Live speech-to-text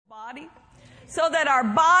body, so that our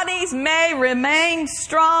bodies may remain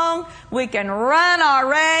strong. We can run our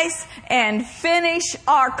race and finish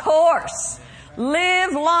our course.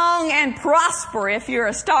 Live long and prosper if you're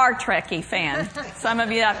a Star Trekkie fan. Some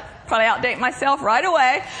of you, I probably outdate myself right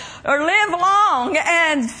away. Or live long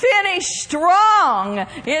and finish strong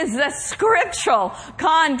is the scriptural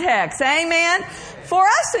context. Amen? For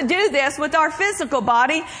us to do this with our physical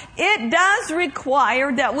body, it does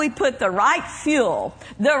require that we put the right fuel,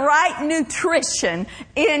 the right nutrition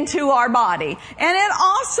into our body. And it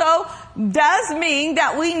also does mean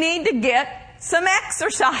that we need to get some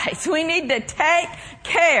exercise. We need to take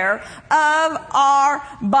care of our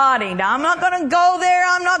body. Now, I'm not going to go there.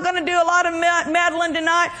 I'm not going to do a lot of meddling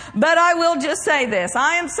tonight, but I will just say this.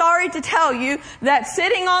 I am sorry to tell you that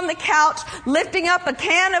sitting on the couch, lifting up a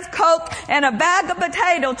can of Coke and a bag of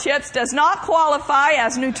potato chips does not qualify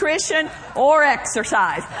as nutrition or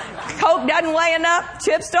exercise. Coke doesn't weigh enough.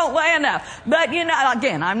 Chips don't weigh enough. But, you know,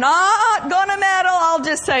 again, I'm not going to meddle. I'll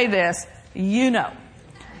just say this. You know.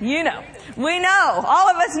 We know, all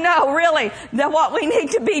of us know really that what we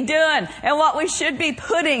need to be doing and what we should be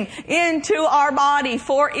putting into our body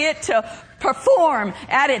for it to perform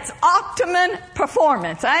at its optimum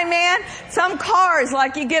performance. Amen? Some cars,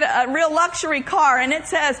 like you get a real luxury car and it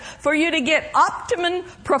says for you to get optimum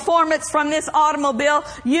performance from this automobile,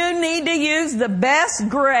 you need to use the best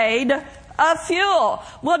grade of fuel.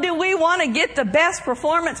 Well, do we want to get the best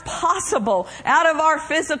performance possible out of our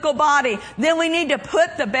physical body? Then we need to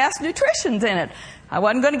put the best nutritions in it. I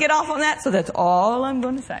wasn't going to get off on that, so that's all I'm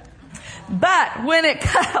going to say. But when it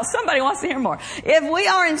comes, somebody wants to hear more. If we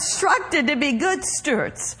are instructed to be good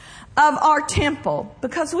stewards of our temple,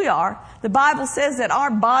 because we are, the Bible says that our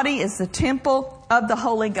body is the temple of the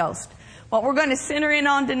Holy Ghost. What we're going to center in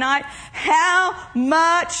on tonight, how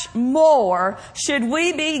much more should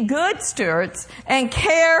we be good stewards and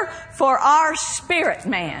care for our spirit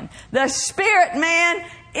man? The spirit man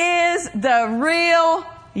is the real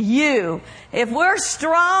you. If we're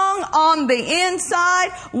strong on the inside,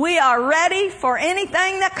 we are ready for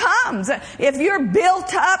anything that comes. If you're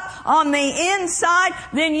built up on the inside,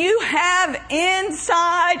 then you have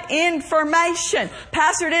inside information.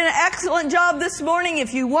 Pastor did an excellent job this morning.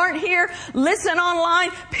 If you weren't here, listen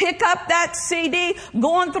online, pick up that CD,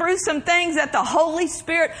 going through some things that the Holy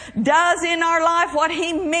Spirit does in our life, what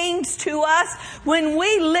He means to us. When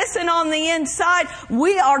we listen on the inside,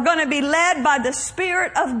 we are going to be led by the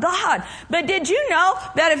Spirit of God. But did you know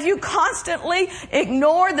that if you constantly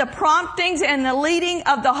ignore the promptings and the leading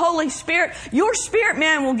of the Holy Spirit, your spirit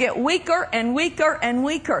man will get weaker and weaker and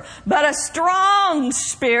weaker. But a strong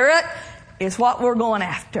spirit is what we're going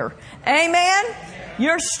after. Amen?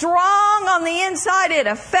 You're strong on the inside. It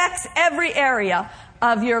affects every area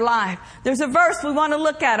of your life. There's a verse we want to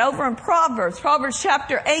look at over in Proverbs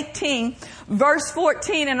chapter 18, verse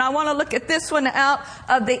 14, and I want to look at this one out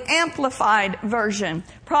of the Amplified version.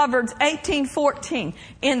 Proverbs 18:14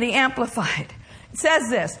 in the Amplified. It says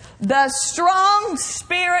this: the strong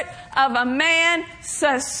spirit of a man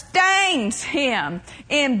sustains him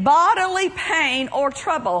in bodily pain or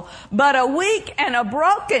trouble, but a weak and a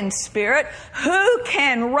broken spirit who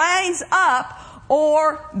can raise up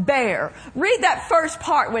or bear. Read that first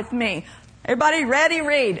part with me. Everybody ready?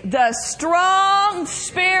 Read. The strong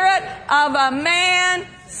spirit of a man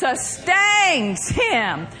sustains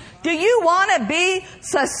him. Do you want to be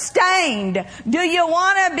sustained? Do you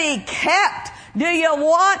want to be kept? Do you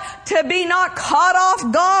want to be not caught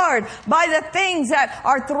off guard by the things that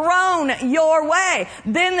are thrown your way?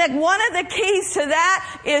 Then one of the keys to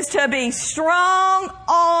that is to be strong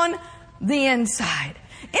on the inside.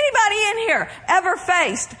 Anybody in here ever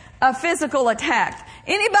faced a physical attack?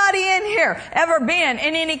 Anybody in here ever been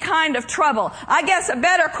in any kind of trouble? I guess a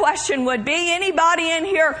better question would be, anybody in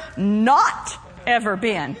here not ever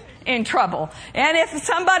been in trouble? And if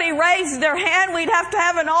somebody raised their hand, we'd have to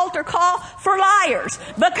have an altar call for liars,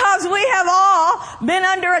 because we have all been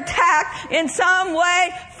under attack in some way,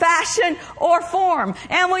 fashion, or form.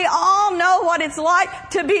 And we all know what it's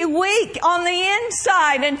like to be weak on the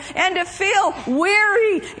inside and to feel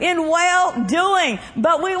weary in well-doing.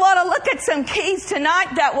 But we want to look at some keys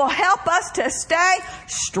tonight that will help us to stay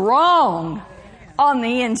strong on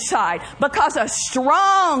the inside, because a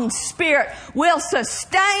strong spirit will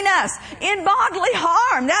sustain us in bodily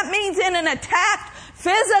harm. That means in an attacked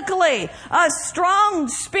physically. A strong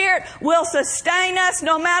spirit will sustain us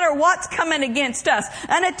no matter what's coming against us.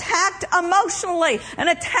 An attack emotionally, an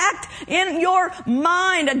attack in your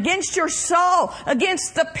mind, against your soul,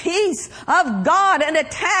 against the peace of God, an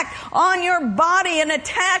attack on your body, an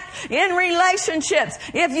attack in relationships.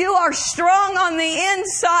 If you are strong on the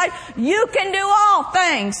inside, you can do all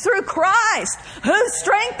things through Christ who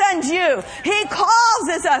strengthens you. He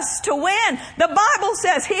causes us to win. The Bible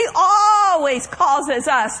says He always causes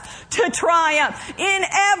us to triumph in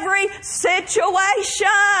every situation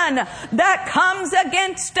that comes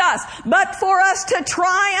against us. But for us to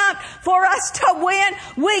triumph, for us to win,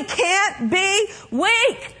 we can't be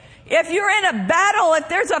weak. If you're in a battle, if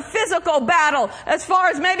there's a physical battle, as far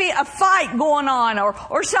as maybe a fight going on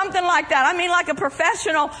or something like that, I mean like a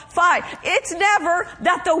professional fight, it's never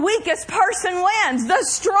that the weakest person wins. The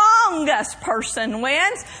strongest person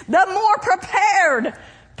wins. The more prepared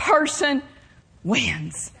person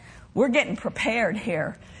wins. We're getting prepared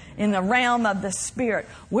here in the realm of the Spirit.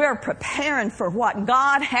 We're preparing for what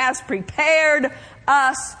God has prepared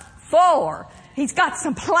us for. He's got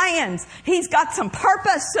some plans. He's got some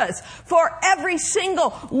purposes for every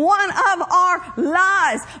single one of our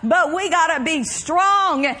lives. But we got to be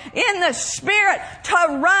strong in the Spirit to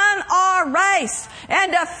run our race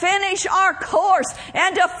and to finish our course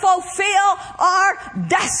and to fulfill our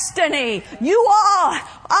destiny. You all,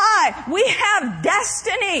 we have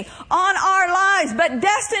destiny on our lives, but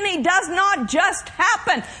destiny does not just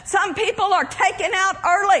happen. Some people are taken out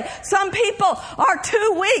early. Some people are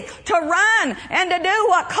too weak to run and to do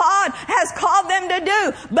what God has called them to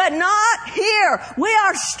do. But not here. We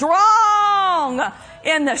are strong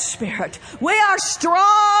in the Spirit. We are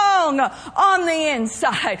strong on the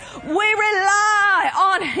inside. We rely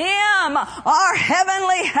on Him, our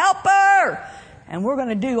heavenly helper. And we're going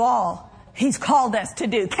to do all He's called us to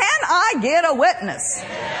do. Can I get a witness?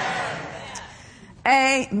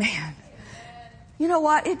 Amen. You know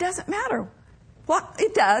what? It doesn't matter what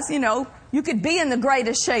it does. You know, you could be in the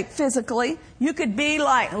greatest shape physically. You could be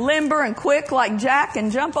like limber and quick like Jack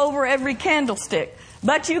and jump over every candlestick.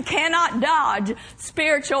 But you cannot dodge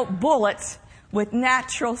spiritual bullets with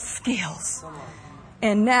natural skills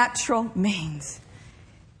and natural means.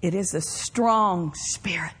 It is a strong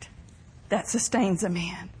spirit that sustains a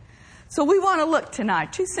man. So we want to look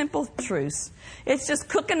tonight. Two simple truths. It's just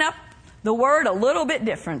cooking up the Word a little bit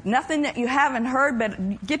different. Nothing that you haven't heard,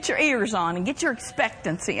 but get your ears on and get your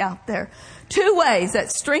expectancy out there. Two ways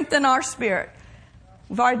that strengthen our spirit.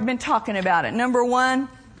 We've already been talking about it. Number one,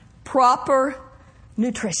 proper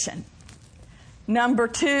nutrition. Number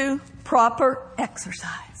two, proper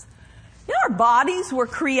exercise. You know, our bodies were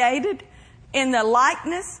created in the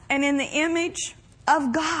likeness and in the image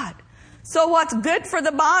of God. So what's good for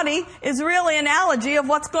the body is really an analogy of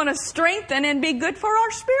what's going to strengthen and be good for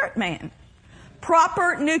our spirit man.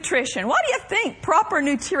 Proper nutrition. What do you think proper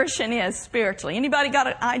nutrition is spiritually? Anybody got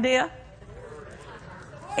an idea?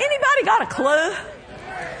 Anybody got a clue?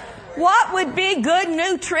 What would be good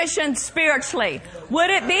nutrition spiritually? Would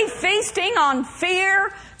it be feasting on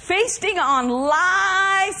fear? Feasting on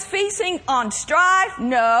lies? Feasting on strife?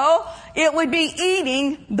 No. It would be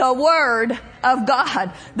eating the Word of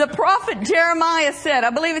God. The prophet Jeremiah said, I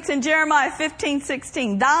believe it's in Jeremiah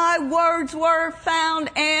 15:16, Thy words were found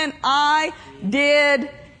and I did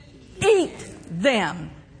eat them.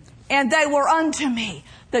 And they were unto me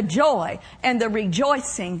the joy and the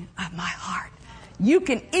rejoicing of my heart. You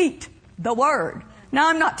can eat the Word. Now,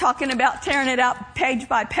 I'm not talking about tearing it out page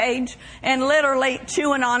by page and literally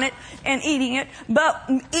chewing on it and eating it, but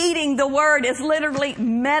eating the Word is literally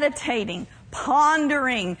meditating,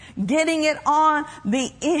 pondering, getting it on the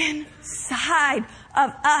inside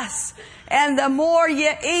of us. And the more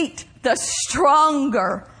you eat, the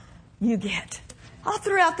stronger you get. All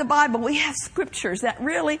throughout the Bible, we have scriptures that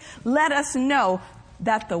really let us know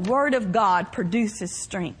that the Word of God produces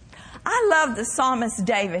strength. I love the psalmist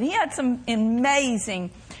David. He had some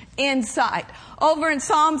amazing insight. Over in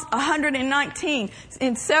Psalms 119,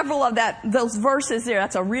 in several of those verses there,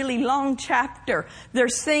 that's a really long chapter.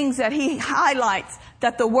 There's things that he highlights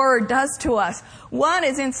that the Word does to us. One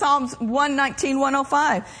is in Psalms 119,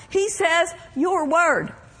 105. He says, Your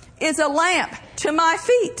Word is a lamp to my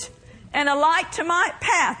feet and a light to my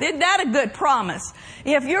path. Isn't that a good promise?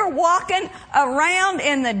 If you're walking around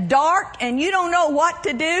in the dark and you don't know what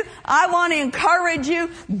to do, I want to encourage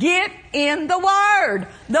you, get in the Word.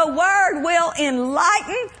 The Word will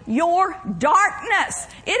enlighten your darkness.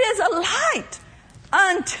 It is a light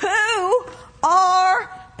unto our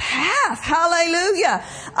path. Hallelujah.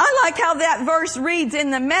 I like how that verse reads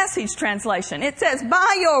in the Message translation. It says,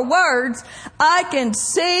 by your words, I can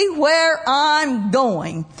see where I'm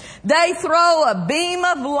going. They throw a beam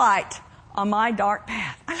of light on my dark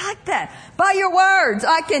path. I like that. By your words,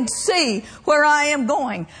 I can see where I am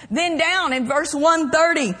going. Then down in verse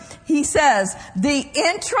 130, he says, the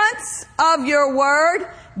entrance of your word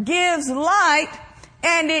gives light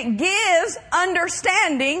and it gives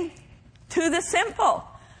understanding to the simple.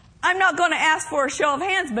 I'm not going to ask for a show of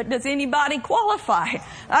hands, but does anybody qualify?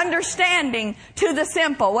 Understanding to the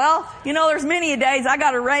simple. Well, there's many days I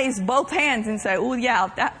got to raise both hands and say, oh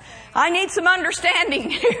yeah, I need some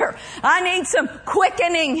understanding here. I need some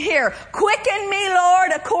quickening here. Quicken me,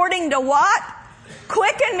 Lord, according to what?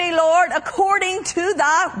 Quicken me, Lord, according to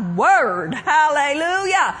thy word.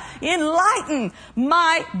 Hallelujah. Enlighten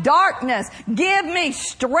my darkness. Give me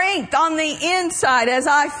strength on the inside as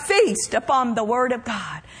I feast upon the word of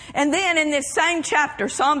God. And then in this same chapter,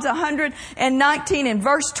 Psalms 119 and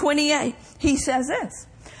verse 28, he says this,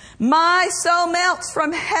 my soul melts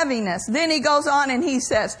from heaviness. Then he goes on and he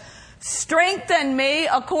says, strengthen me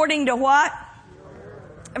according to what?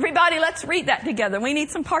 Everybody, let's read that together. We need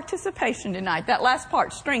some participation tonight. That last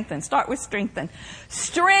part, strengthen. Start with strengthen.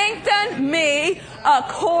 Strengthen me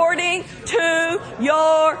according to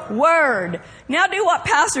your word. Now do what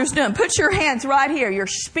Pastor's doing. Put your hands right here, your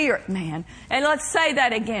spirit man. And let's say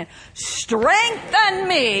that again. Strengthen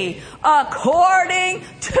me according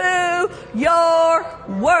to your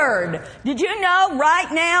word. Did you know right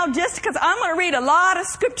now, just because I'm going to read a lot of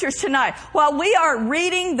scriptures tonight, while we are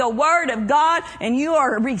reading the word of God and you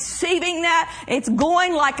are receiving that, it's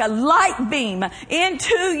going like a light beam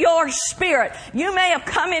into your spirit. You may have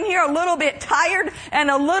come in here a little bit tired and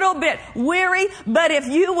a little bit weary, but if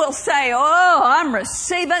you will say, oh, I'm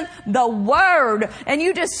receiving the word, and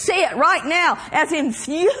you just see it right now as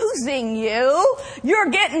infusing you,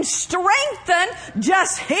 you're getting strengthened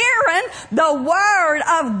just hearing the word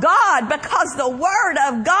of God, because the word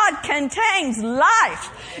of God contains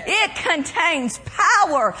life. It contains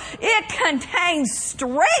power. It contains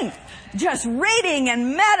strength. Just reading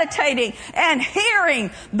and meditating and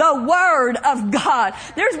hearing the word of God.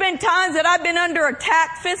 There's been times that I've been under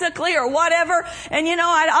attack physically or whatever, and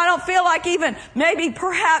I don't feel like even maybe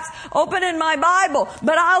perhaps opening my Bible,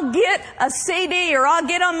 but I'll get a CD or I'll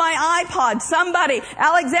get on my iPod somebody,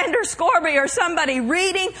 Alexander Scorby or somebody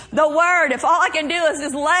reading the word. If all I can do is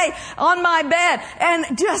just lay on my bed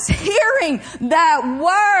and just hearing that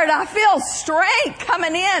word, I feel strength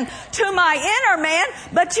coming in to my inner man.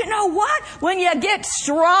 But you know what? When you get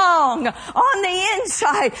strong on the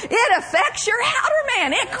inside, it affects your outer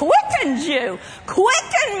man. It quickens you.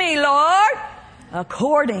 Quicken me, Lord,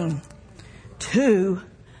 according to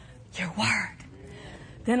your word.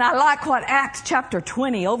 Then I like what Acts chapter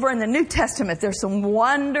 20, over in the New Testament, there's some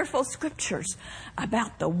wonderful scriptures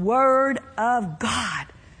about the word of God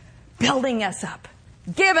building us up,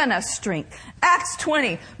 giving us strength. Acts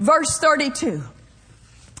 20, verse 32.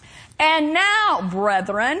 And now,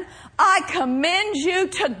 brethren, I commend you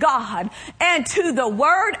to God and to the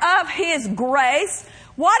word of His grace.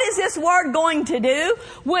 What is this word going to do?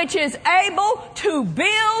 Which is able to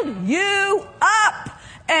build you up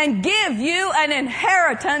and give you an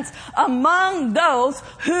inheritance among those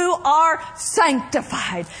who are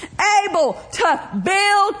sanctified. Able to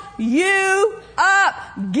build you up.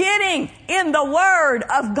 Getting in the Word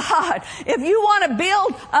of God. If you want to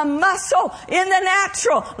build a muscle in the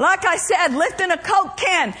natural, like I said, lifting a Coke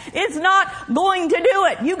can, it's not going to do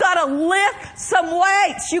it. You got to lift some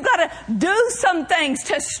weights. You got to do some things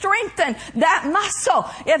to strengthen that muscle.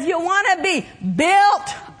 If you want to be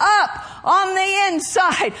built up on the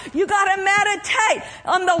inside, you got to meditate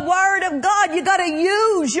on the Word of God. You got to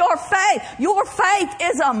use your faith. Your faith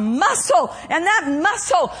is a muscle, and that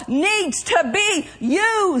muscle needs to be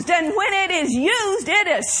used. And when it is used, it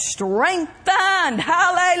is strengthened.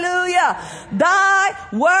 Hallelujah. Thy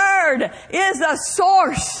Word is a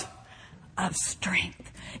source of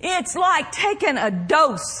strength. It's like taking a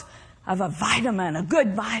dose of a vitamin, a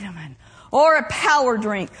good vitamin, or a power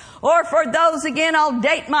drink. Or for those, again, I'll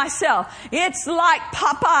date myself. It's like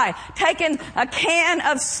Popeye taking a can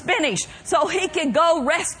of spinach so he could go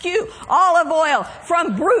rescue olive oil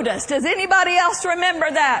from Brutus. Does anybody else remember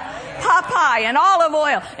that? Popeye and olive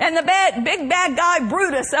oil. And the big bad guy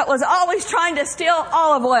Brutus that was always trying to steal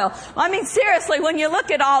olive oil. I mean, seriously, when you look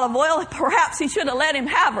at olive oil, perhaps he should have let him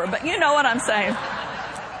have her, but you know what I'm saying.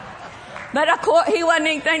 But of course, he wasn't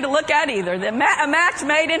anything to look at either. A match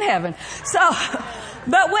made in heaven. So,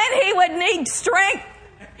 but when he would need strength,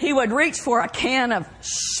 he would reach for a can of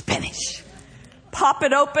spinach. pop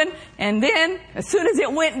it open, and then as soon as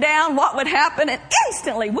it went down, what would happen? And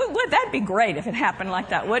instantly, that'd be great if it happened like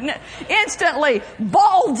that, wouldn't it? Instantly,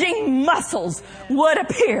 bulging muscles would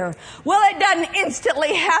appear. Well, it doesn't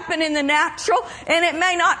instantly happen in the natural, and it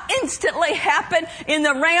may not instantly happen in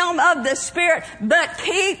the realm of the Spirit, but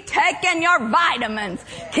keep taking your vitamins.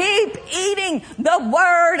 Keep eating the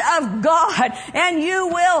Word of God, and you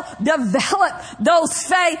will develop those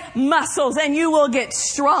faith muscles, and you will get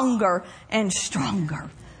stronger and stronger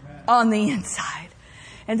on the inside.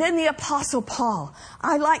 And then the Apostle Paul,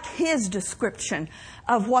 I like his description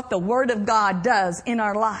of what the Word of God does in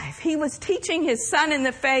our life. He was teaching his son in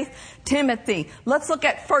the faith, Timothy. Let's look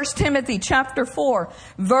at 1 Timothy chapter 4,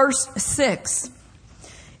 verse 6.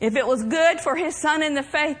 If it was good for his son in the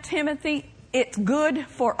faith, Timothy, it's good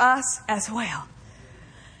for us as well.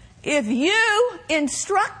 If you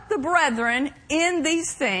instruct the brethren in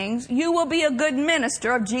these things, you will be a good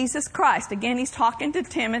minister of Jesus Christ. Again, he's talking to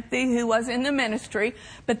Timothy, who was in the ministry.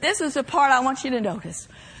 But this is the part I want you to notice.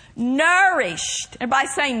 Nourished. Everybody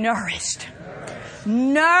say nourished.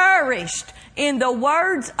 Nourished in the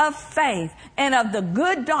words of faith and of the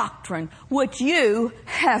good doctrine which you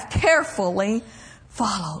have carefully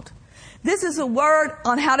followed. This is a word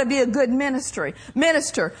on how to be a good minister,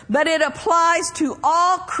 but it applies to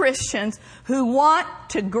all Christians who want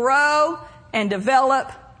to grow and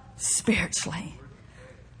develop spiritually.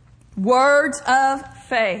 Words of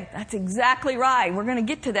faith. That's exactly right. We're going to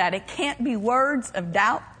get to that. It can't be words of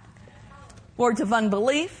doubt, words of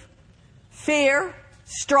unbelief, fear,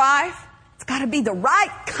 strife. It's got to be the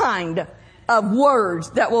right kind of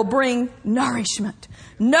words that will bring nourishment.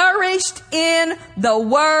 Nourished in the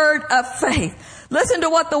word of faith. Listen to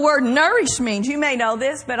what the word nourish means. You may know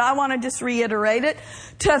this, but I want to just reiterate it.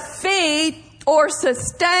 To feed or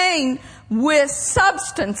sustain with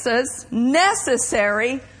substances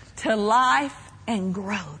necessary to life and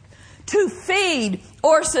growth. To feed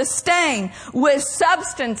or sustain with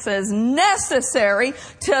substances necessary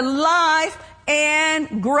to life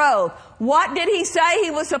and growth. What did he say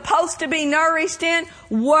he was supposed to be nourished in?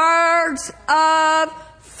 Words of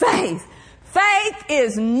faith. Faith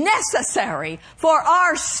is necessary for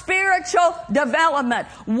our spiritual development.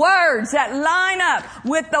 Words that line up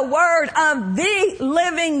with the Word of the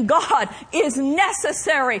living God is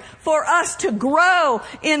necessary for us to grow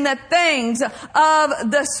in the things of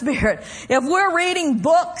the Spirit. If we're reading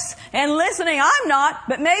books and listening, I'm not,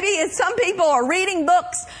 but maybe some people are reading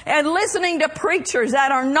books and listening to preachers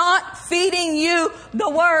that are not feeding you the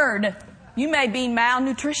Word, you may be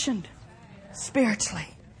malnutritioned spiritually.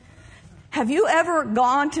 Have you ever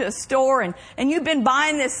gone to a store and you've been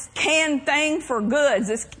buying this canned thing for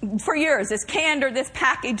goods, for years, this canned or this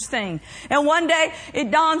packaged thing. And one day it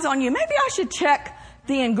dawns on you, maybe I should check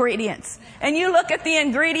the ingredients. And you look at the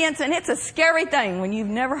ingredients and it's a scary thing when you've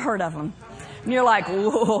never heard of them. And you're like,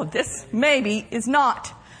 whoa, this maybe is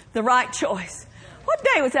not the right choice. What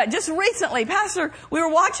day was that? Just recently, Pastor, we were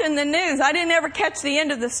watching the news. I didn't ever catch the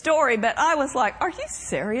end of the story, but I was like, are you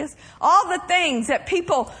serious? All the things that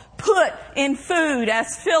people put in food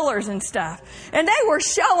as fillers and stuff. And they were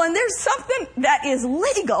showing there's something that is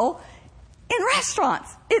legal in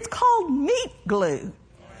restaurants. It's called meat glue.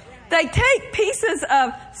 They take pieces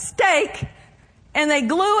of steak and they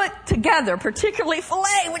glue it together, particularly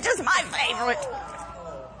filet, which is my favorite,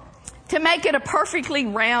 to make it a perfectly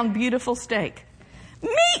round, beautiful steak.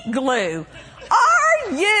 Meat glue.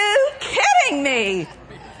 Are you kidding me?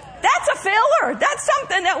 That's a filler. That's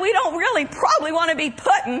something that we don't really probably want to be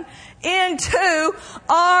putting into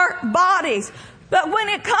our bodies. But when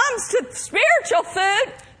it comes to spiritual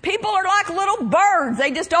food, people are like little birds. They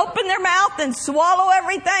just open their mouth and swallow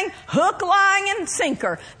everything, hook, line, and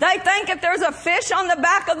sinker. They think if there's a fish on the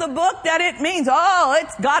back of the book that it means, oh,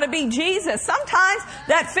 it's got to be Jesus. Sometimes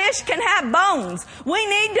that fish can have bones. We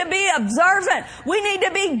need to be observant. We need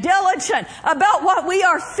to be diligent about what we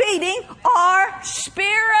are feeding our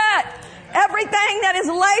spirit. Everything that is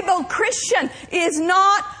labeled Christian is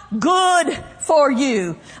not good for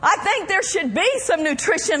you. I think there should be some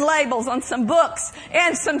nutrition labels on some books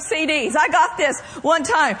and some CDs. I got this one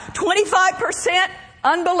time. 25%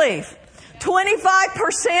 unbelief.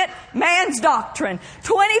 25% man's doctrine.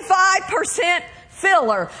 25%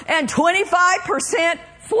 filler. And 25%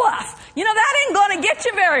 fluff. You know, that ain't going to get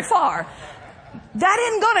you very far. That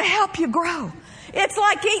isn't going to help you grow. It's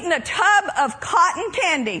like eating a tub of cotton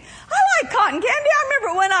candy. I like cotton candy. I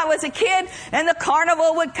remember when I was a kid and the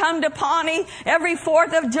carnival would come to Pawnee every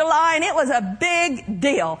 4th of July, and it was a big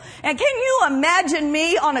deal. And can you imagine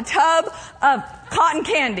me on a tub of cotton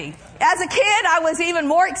candy? As a kid, I was even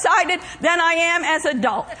more excited than I am as an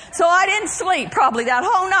adult. So I didn't sleep probably that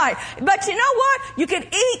whole night. But you know what? You could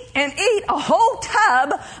eat and eat a whole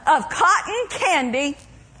tub of cotton candy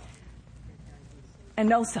and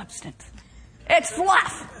no substance. It's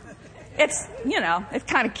fluff. It's, it's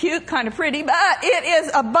kind of cute, kind of pretty, but it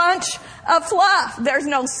is a bunch of fluff. There's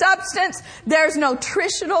no substance. There's no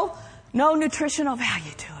nutritional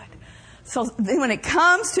value to it. So when it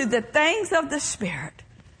comes to the things of the Spirit,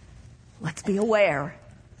 let's be aware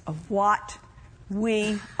of what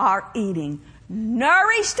we are eating.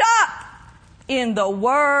 Nourished up in the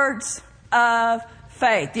words of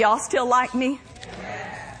faith. Y'all still like me?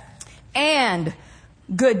 And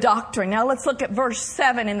good doctrine. Now let's look at verse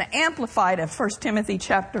 7 in the Amplified of 1 Timothy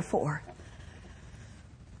chapter 4.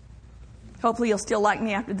 Hopefully you'll still like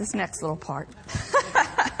me after this next little part.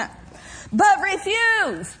 But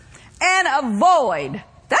refuse and avoid.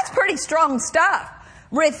 That's pretty strong stuff.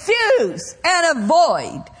 Refuse and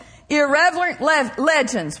avoid irreverent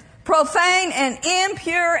legends, profane and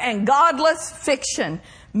impure and godless fiction,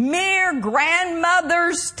 mere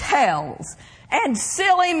grandmother's tales, and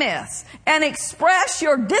silly myths, and express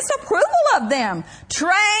your disapproval of them.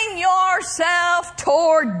 Train yourself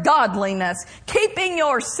toward godliness, keeping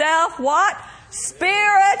yourself what?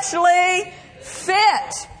 Spiritually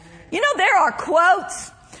fit. There are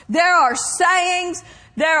quotes, there are sayings,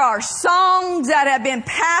 there are songs that have been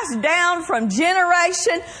passed down from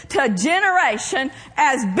generation to generation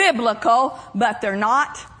as biblical, but they're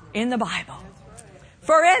not in the Bible.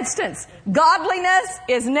 For instance, godliness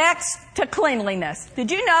is next to cleanliness.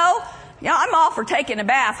 Did you know? I'm all for taking a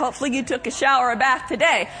bath. Hopefully you took a shower or bath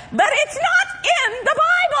today. But it's not in the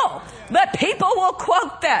Bible. But people will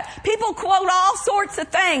quote that. People quote all sorts of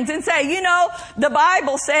things and say, the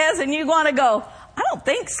Bible says, and you want to go, I don't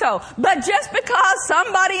think so. But just because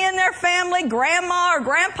somebody in their family, grandma or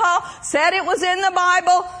grandpa, said it was in the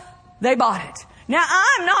Bible, they bought it. Now,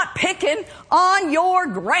 I'm not picking on your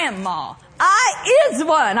grandma. I is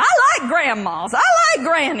one. I like grandmas. I like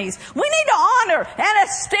grannies. We need to honor and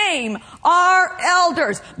esteem our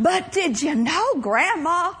elders. But did you know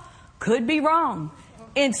grandma could be wrong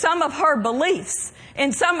in some of her beliefs,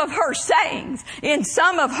 in some of her sayings, in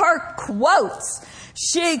some of her quotes?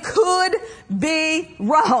 She could be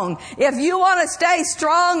wrong. If you want to stay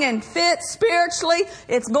strong and fit spiritually,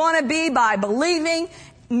 it's going to be by believing,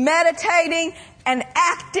 meditating, and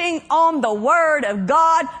acting on the Word of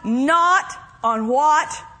God, not on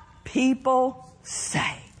what people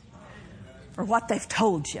say or what they've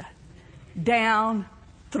told you down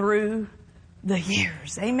through the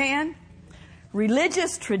years. Amen?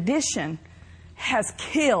 Religious tradition has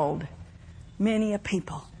killed many a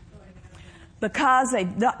people because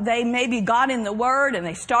they maybe got in the Word and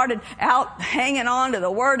they started out hanging on to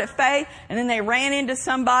the Word of faith, and then they ran into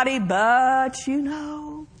somebody, but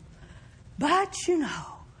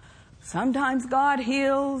sometimes God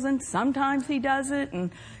heals and sometimes He doesn't,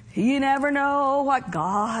 and you never know what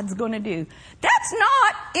God's going to do. That's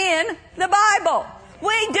not in the Bible.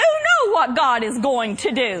 We do know what God is going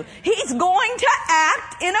to do. He's going to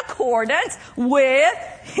act in accordance with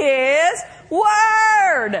His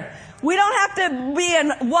Word. We don't have to be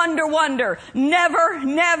in wonder,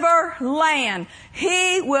 never land.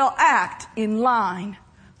 He will act in line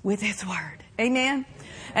with His Word. Amen?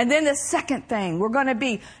 And then the second thing, we're going to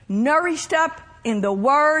be nourished up in the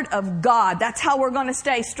Word of God. That's how we're going to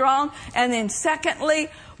stay strong. And then secondly,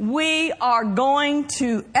 we are going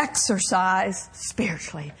to exercise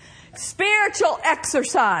spiritually. Spiritual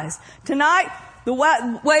exercise. Tonight, the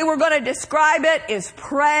way we're going to describe it is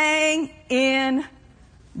praying in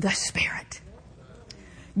the Spirit.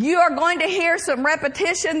 You are going to hear some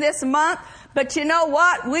repetition this month, but you know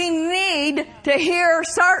what? We need to hear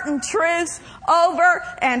certain truths over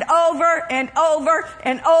and over and over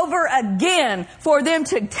and over again for them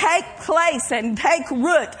to take place and take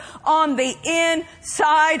root on the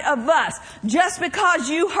inside of us. Just because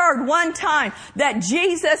you heard one time that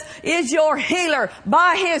Jesus is your healer,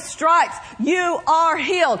 by His stripes you are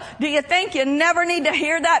healed, do you think you never need to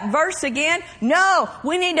hear that verse again? No,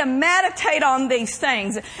 we need to meditate on these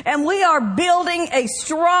things, and we are building a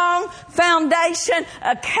strong foundation,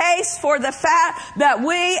 a case for the fact that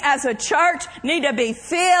we as a church need to be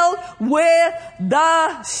filled with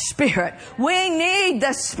the Spirit. We need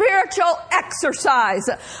the spiritual exercise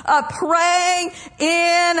of praying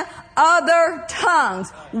in other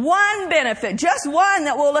tongues. One benefit, just one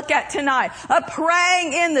that we'll look at tonight, of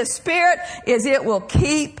praying in the Spirit is it will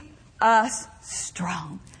keep us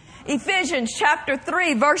strong. Ephesians chapter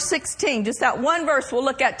 3 verse 16, just that one verse we'll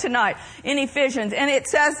look at tonight in Ephesians, and it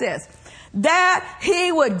says this, that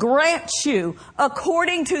He would grant you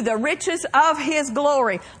according to the riches of His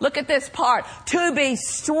glory. Look at this part. To be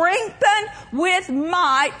strengthened with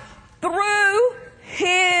might through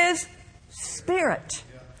His Spirit.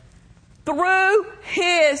 Through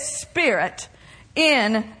His Spirit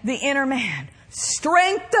in the inner man.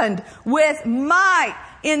 Strengthened with might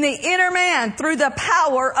in the inner man through the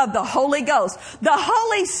power of the Holy Ghost. The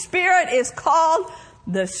Holy Spirit is called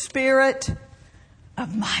the Spirit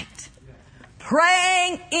of might.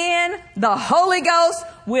 Praying in the Holy Ghost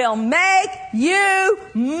will make you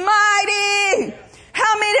mighty.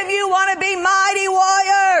 How many of you want to be mighty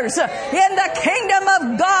warriors in the kingdom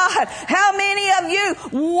of God? How many of you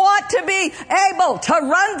want to be able to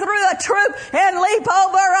run through a troop and leap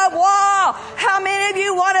over a wall? How many of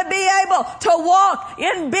you want to be able to walk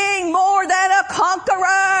in being more than a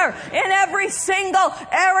conqueror in every single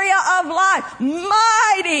area of life?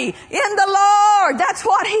 Mighty in the Lord. That's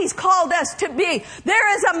what He's called us to be.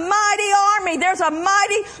 There is a mighty army. There's a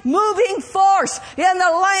mighty moving force in the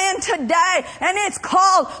land today, and it's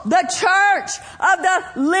called the church of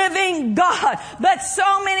the living God. But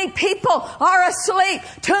so many people are asleep.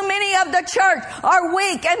 Too many of the church are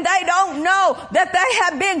weak, and they don't know that they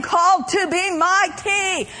have been called to be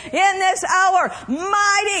mighty in this hour.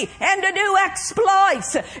 Mighty and to do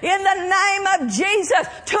exploits in the name of Jesus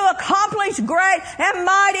to accomplish great and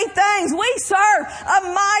mighty things. We serve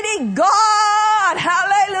a mighty God.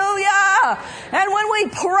 Hallelujah. And when we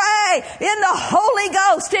pray in the Holy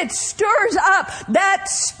Ghost, it stirs up that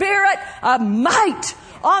spirit of might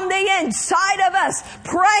on the inside of us.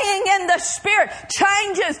 Praying in the Spirit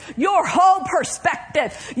changes your whole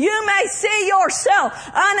perspective. You may see yourself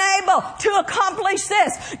unable to accomplish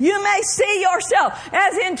this. You may see yourself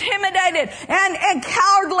as intimidated and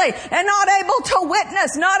cowardly and not able to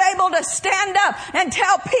witness, not able to stand up and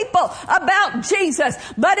tell people about Jesus.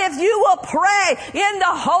 But if you will pray in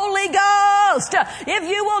the Holy Ghost, if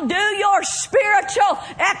you will do your spiritual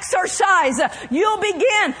exercise, you'll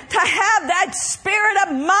begin to have that spirit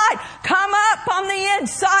of might come up on the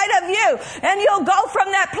inside of you, and you'll go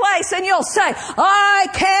from that place and you'll say, I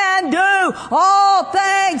can do all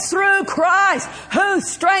things through Christ who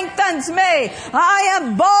strengthens me. I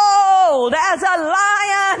am bold as a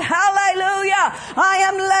lion. Hallelujah. I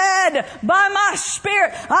am led by my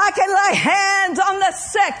Spirit. I can lay hands on the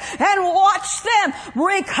sick and watch them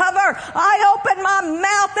recover. I open my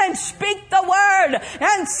mouth and speak the word,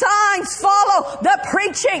 and signs follow the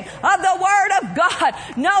preaching of the word of God.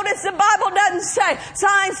 Notice the Bible doesn't say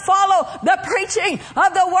signs follow the preaching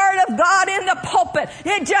of the word of God in the pulpit.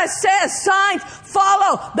 It just says signs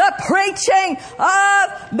follow the preaching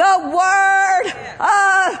of the word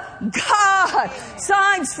of God.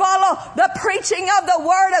 Signs follow the preaching of the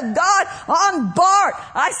word of God on BART.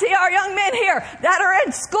 I see our young men here that are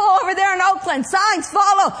in school over there in Oakland. Signs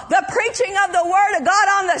follow the preaching of the word of God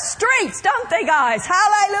on the streets, don't they, guys?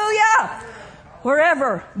 Hallelujah.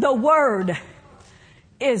 Wherever the word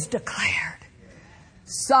is declared,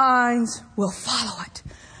 signs will follow it.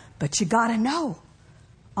 But you got to know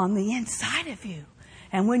on the inside of you.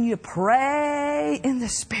 And when you pray in the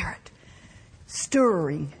Spirit,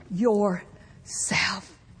 stirring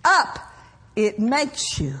yourself up, it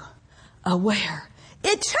makes you aware.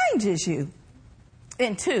 It changes you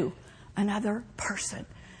into another person.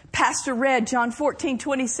 Pastor read John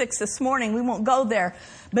 14:26 this morning. We won't go there.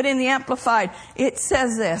 But in the Amplified, it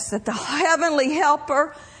says this, that the heavenly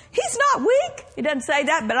helper, he's not weak. It doesn't say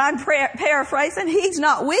that, but I'm paraphrasing. He's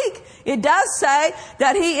not weak. It does say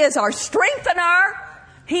that He is our strengthener.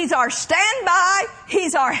 He's our standby.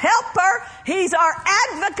 He's our helper. He's our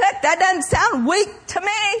advocate. That doesn't sound weak to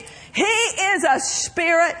me. He is a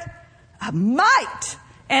spirit of might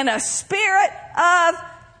and a spirit of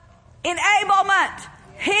enablement.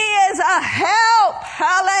 He is a help.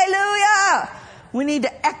 Hallelujah. We need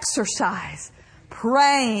to exercise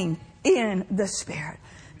praying in the Spirit.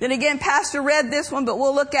 Then again, Pastor read this one, but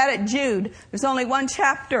we'll look at it. Jude. There's only one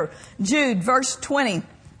chapter. Jude, verse 20.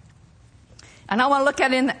 And I want to look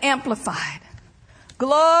at it in the Amplified.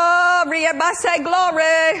 Glory. Everybody say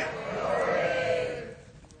glory. Glory.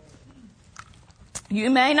 You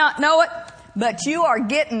may not know it, but you are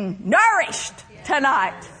getting nourished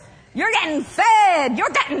tonight. You're getting fed. You're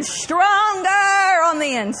getting stronger on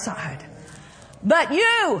the inside. But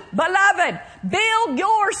you, beloved, build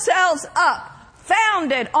yourselves up,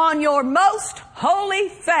 founded on your most holy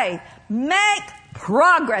faith. Make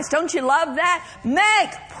progress. Don't you love that?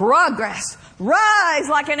 Make progress. Rise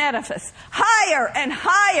like an edifice. Higher and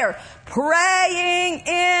higher. Praying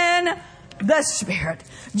in the Spirit.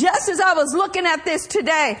 Just as I was looking at this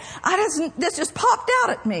today, this just popped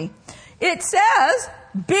out at me. It says,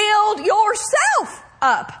 build yourself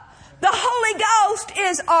up. The Holy Ghost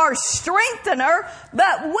is our strengthener,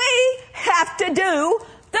 but we have to do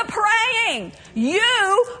the praying.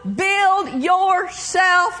 You build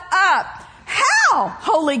yourself up. How,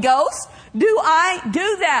 Holy Ghost, do I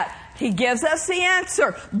do that? He gives us the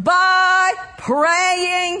answer. By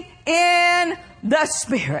praying in the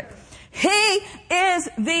Spirit. He is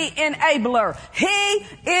the enabler. He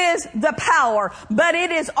is the power. But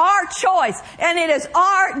it is our choice and it is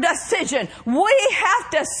our decision. We have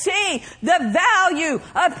to see the value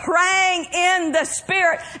of praying in the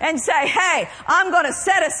Spirit and say, hey, I'm going to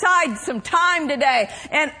set aside some time today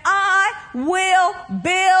and I will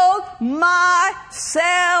build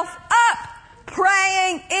myself up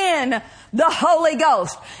praying in the Holy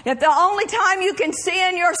Ghost. If the only time you can see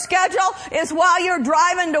in your schedule is while you're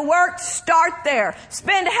driving to work, start there.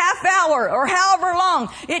 Spend a half hour or however long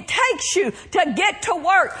it takes you to get to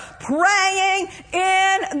work praying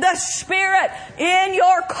in the Spirit in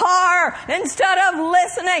your car instead of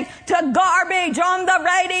listening to garbage on the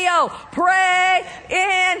radio. Pray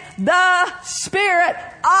in the Spirit.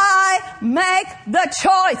 I make the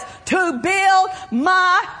choice to build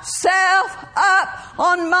myself up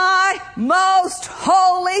on my most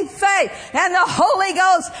holy faith. And the Holy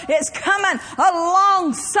Ghost is coming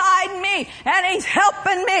alongside me and He's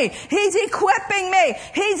helping me. He's equipping me.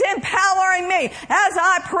 He's empowering me as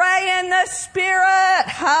I pray in the Spirit.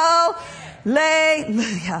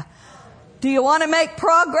 Hallelujah. Do you want to make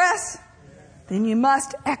progress? Then you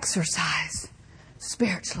must exercise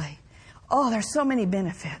spiritually. Oh, there's so many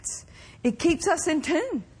benefits. It keeps us in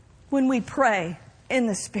tune when we pray in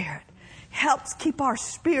the Spirit. Helps keep our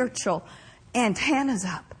spiritual antennas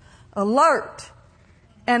up, alert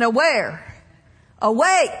and aware,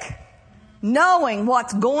 awake, knowing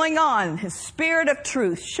what's going on. His Spirit of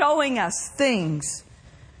truth showing us things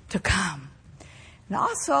to come. And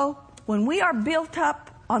also, when we are built up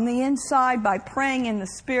on the inside by praying in the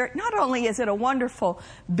Spirit, not only is it a wonderful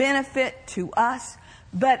benefit to us,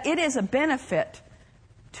 but it is a benefit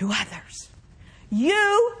to others.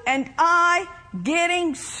 You and I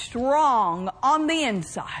getting strong on the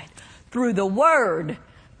inside through the Word,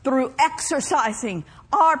 through exercising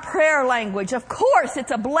our prayer language. Of course,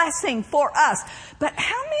 it's a blessing for us. But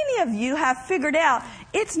how many of you have figured out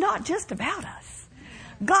it's not just about us?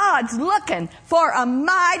 God's looking for a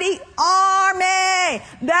mighty army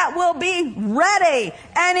that will be ready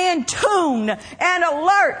and in tune and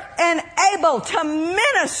alert and able to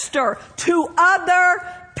minister to other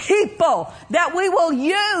people. That we will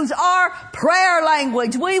use our prayer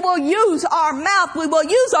language. We will use our mouth. We will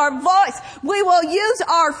use our voice. We will use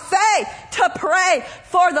our faith to pray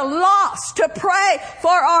for the lost, to pray for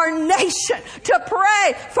our nation, to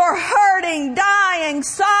pray for hurting, dying,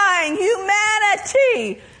 sighing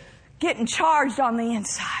humanity. Getting charged on the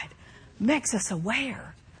inside makes us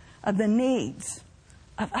aware of the needs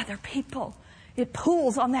of other people. It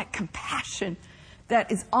pulls on that compassion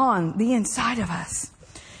that is on the inside of us.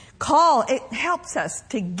 It helps us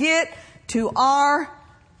to get to our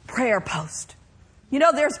prayer post. You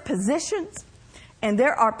know, there's positions and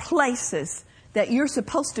there are places that you're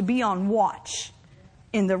supposed to be on watch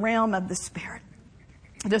in the realm of the Spirit.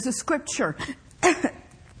 There's a scripture,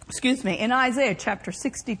 in Isaiah chapter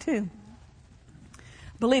 62. I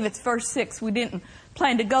believe it's verse 6. We didn't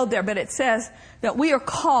plan to go there, but it says that we are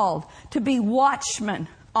called to be watchmen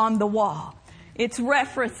on the wall. It's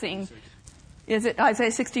referencing, is it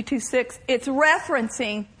Isaiah 62:6? It's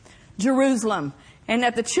referencing Jerusalem and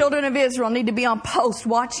that the children of Israel need to be on post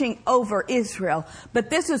watching over Israel. But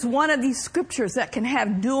this is one of these scriptures that can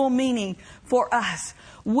have dual meaning for us.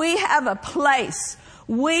 We have a place.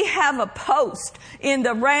 We have a post in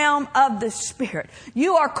the realm of the Spirit.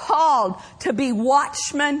 You are called to be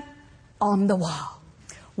watchmen on the wall,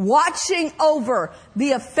 watching over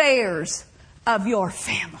the affairs of your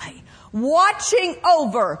family, watching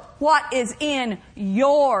over what is in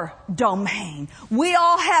your domain. We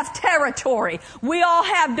all have territory. We all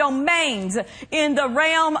have domains in the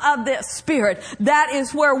realm of the Spirit. That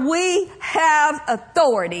is where we have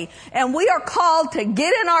authority. And we are called to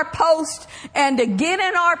get in our post and to get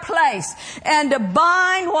in our place and to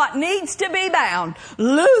bind what needs to be bound,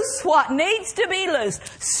 loose what needs to be loosed,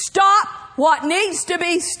 stop what needs to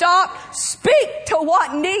be stopped, speak to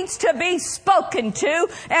what needs to be spoken to,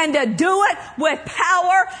 and to do it with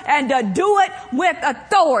power, and to do it with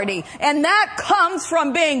authority. And that comes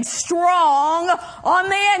from being strong on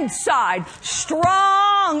the inside,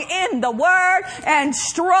 strong in the Word, and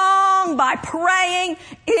strong by praying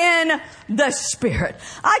in the Spirit.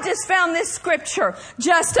 I just found this scripture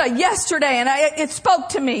just yesterday, and it spoke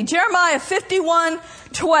to me. Jeremiah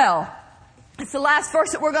 51:12. It's the last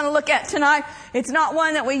verse that we're going to look at tonight. It's not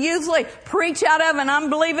one that we usually preach out of, and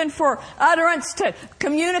I'm believing for utterance to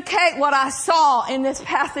communicate what I saw in this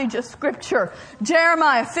passage of scripture.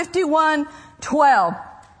 Jeremiah 51:12.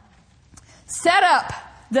 Set up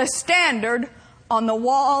the standard on the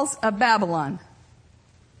walls of Babylon.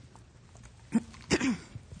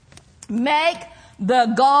 Make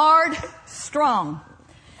the guard strong.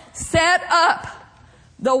 Set up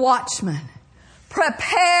the watchman.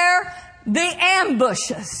 Prepare the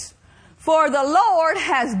ambushes. For the Lord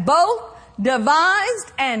has both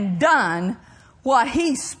devised and done what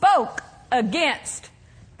he spoke against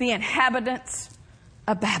the inhabitants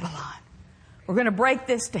of Babylon. We're going to break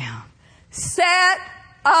this down. Set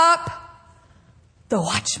up the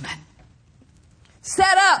watchman.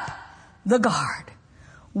 Set up the guard.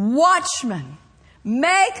 Watchman.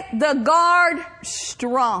 Make the guard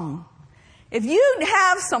strong. If you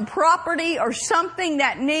have some property or something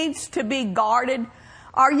that needs to be guarded,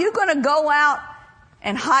 are you going to go out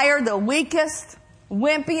and hire the weakest,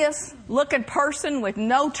 wimpiest looking person with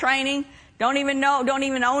no training, don't even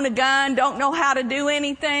own a gun, don't know how to do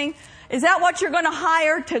anything? Is that what you're going to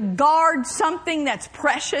hire to guard something that's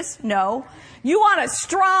precious? No. You want a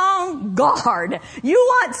strong guard. You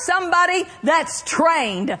want somebody that's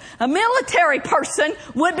trained. A military person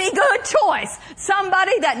would be a good choice.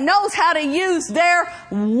 Somebody that knows how to use their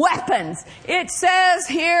weapons. It says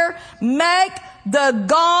here, make the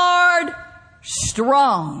guard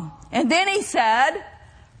strong. And then he said,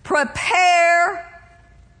 prepare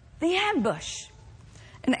the ambush.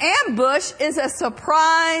 An ambush is a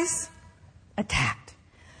surprise attack.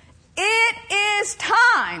 It is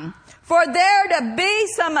time for there to be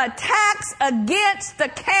some attacks against the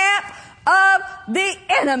camp of the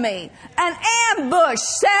enemy. An ambush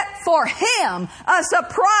set for him. A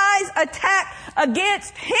surprise attack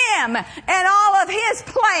against him and all of his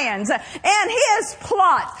plans and his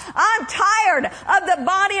plots. I'm tired of the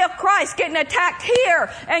body of Christ getting attacked here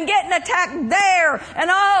and getting attacked there and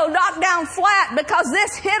knocked down flat because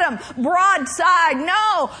this hit them broadside.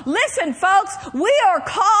 No, listen folks, we are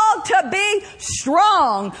called to be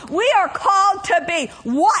strong. We are called to be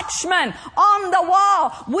watchmen on the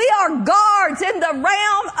wall. We are guards in the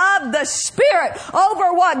realm of the Spirit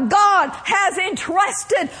over what God has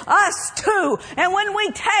entrusted us to. And when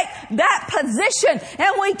we take that position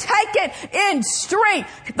and we take it in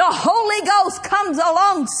strength, the Holy Ghost comes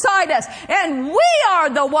alongside us and we are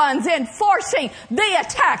the ones enforcing the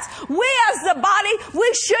attacks. We as the body,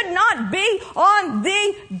 we should not be on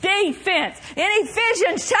the defense. In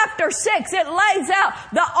Ephesians chapter 6, it lays out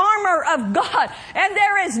the armor of God, and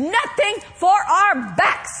there is nothing for our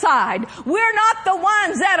backside. We're not the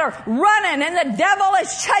ones that are running and the devil is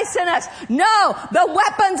chasing us. No, the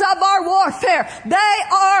weapons of our warfare, they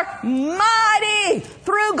are mighty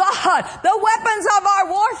through God. The weapons of our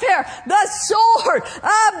warfare, the sword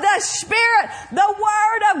of the Spirit, the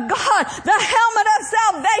Word of God, the helmet of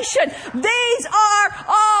salvation. These are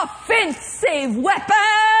offensive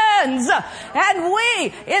weapons. And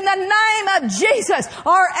we, in the name of Jesus,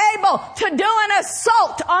 are able to do an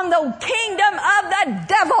assault on the kingdom of the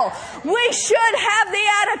devil. We should have the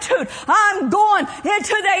attitude, I'm going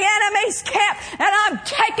into the enemy's camp and I'm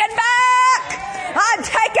taking back. I'm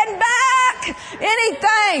taking back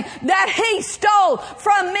anything that he stole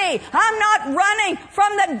from me. I'm not running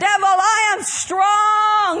from the devil. I am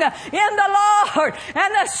strong in the Lord,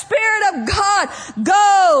 and the Spirit of God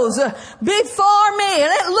goes before me.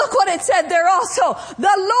 And look what it said there also.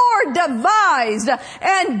 The Lord devised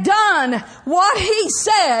and done what he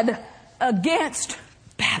said against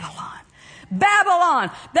Babylon.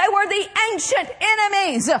 Babylon, they were the ancient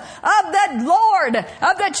enemies of the Lord,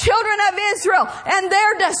 of the children of Israel, and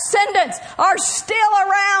their descendants are still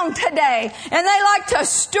around today, and they like to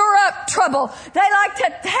stir up trouble. They like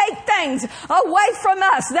to take things away from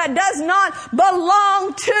us that does not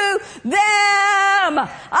belong to them.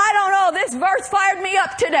 I don't know, this verse fired me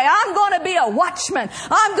up today. I'm going to be a watchman.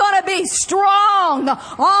 I'm going to be strong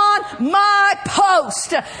on my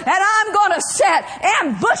post, and I'm going to set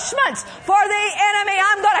ambushments for the enemy.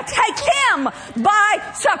 I'm going to take him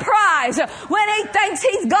by surprise. When he thinks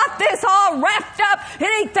he's got this all wrapped up and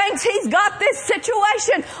he thinks he's got this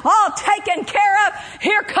situation all taken care of,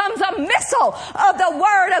 here comes a missile of the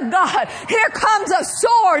Word of God. Here comes a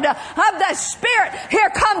sword of the Spirit. Here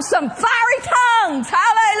comes some fiery tongues,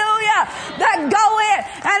 hallelujah, that go in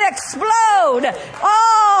and explode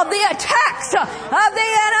all the attacks of the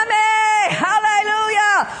enemy.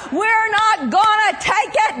 Hallelujah. We're not gonna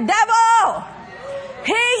take it, devil.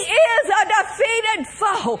 He is a defeated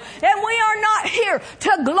foe, and we are not here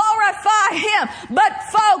to glorify him. But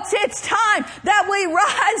folks, it's time that we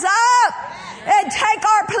rise up and take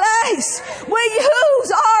our place. We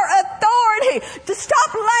use our authority to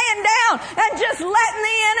stop laying down and just letting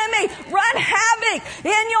the enemy run havoc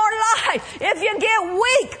in your life. If you get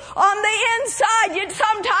weak on the inside, you'd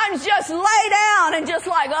sometimes just lay down and just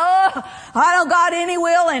like, oh, I don't got any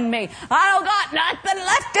will in me. I don't got nothing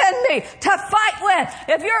left in me to fight with.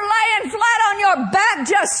 If you're laying flat on your back,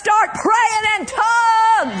 just start praying in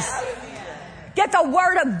tongues. Get the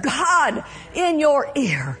Word of God in your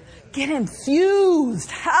ear. Get infused.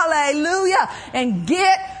 Hallelujah. And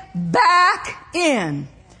get back in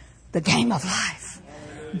the game of life.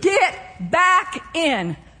 Get back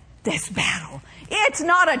in this battle. It's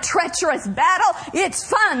not a treacherous battle. It's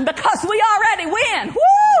fun because we already win.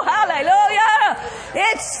 Woo! Hallelujah!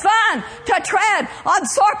 It's fun to tread on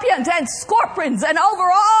scorpions and scorpions and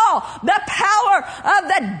overall the power of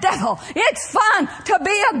the devil. It's fun to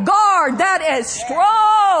be a guard that is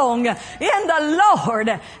strong in the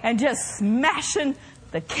Lord and just smashing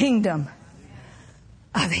the kingdom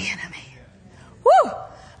of the enemy. Woo!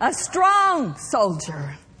 A strong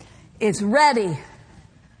soldier is ready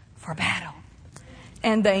for battle.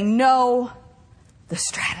 And they know the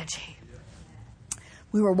strategy.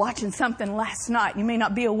 We were watching something last night. You may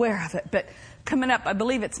not be aware of it, but coming up, I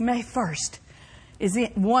believe it's May 1st, is the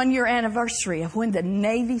 1-year anniversary of when the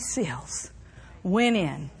Navy SEALs went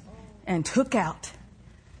in and took out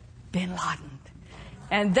bin Laden.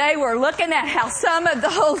 And they were looking at how some of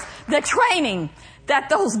the training that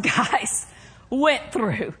those guys went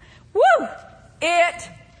through. Woo! It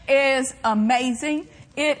is amazing.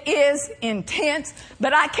 It is intense.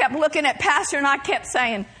 But I kept looking at Pastor and I kept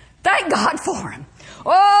saying, thank God for him.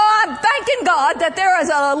 Oh, I'm thanking God that there is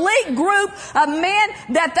an elite group of men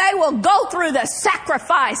that they will go through the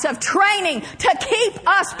sacrifice of training to keep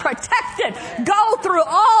us protected. Go through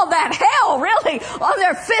all that hell, really, on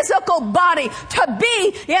their physical body to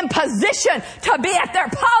be in position, to be at their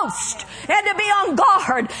post, and to be on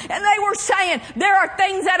guard. And they were saying there are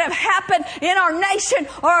things that have happened in our nation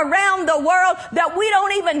or around the world that we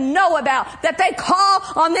don't even know about, that they call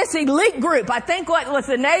on this elite group. I think what was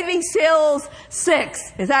the Navy SEALs 6.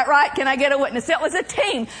 Is that right? Can I get a witness? It was a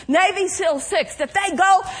team, Navy SEAL 6, that they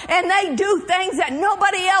go and they do things that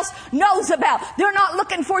nobody else knows about. They're not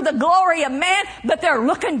looking for the glory of man, but they're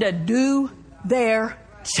looking to do their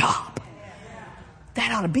job.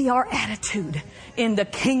 That ought to be our attitude in the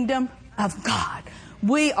kingdom of God.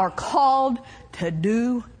 We are called to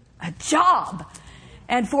do a job.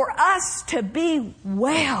 And for us to be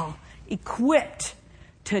well equipped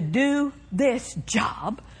to do this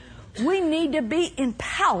job, we need to be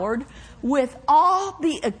empowered with all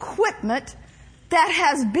the equipment that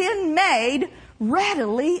has been made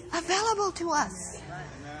readily available to us.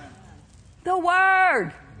 The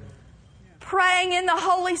Word, praying in the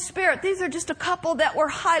Holy Spirit. These are just a couple that we're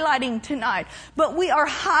highlighting tonight. But we are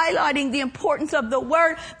highlighting the importance of the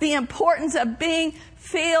Word, the importance of being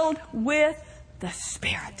filled with the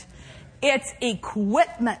Spirit. It's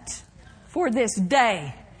equipment for this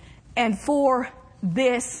day and for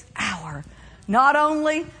this hour. Not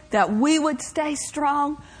only that we would stay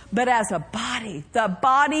strong, but as a body, the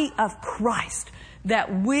body of Christ,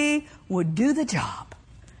 that we would do the job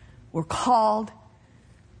we're called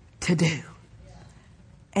to do.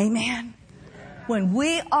 Amen. When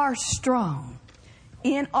we are strong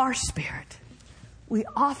in our spirit, we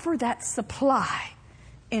offer that supply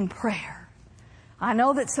in prayer. I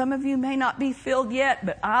know that some of you may not be filled yet,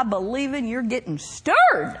 but I believe in you're getting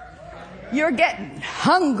stirred. You're getting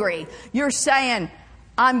hungry. You're saying,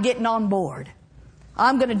 I'm getting on board.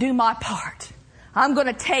 I'm going to do my part. I'm going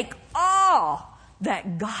to take all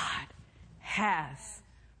that God has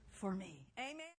for me. Amen.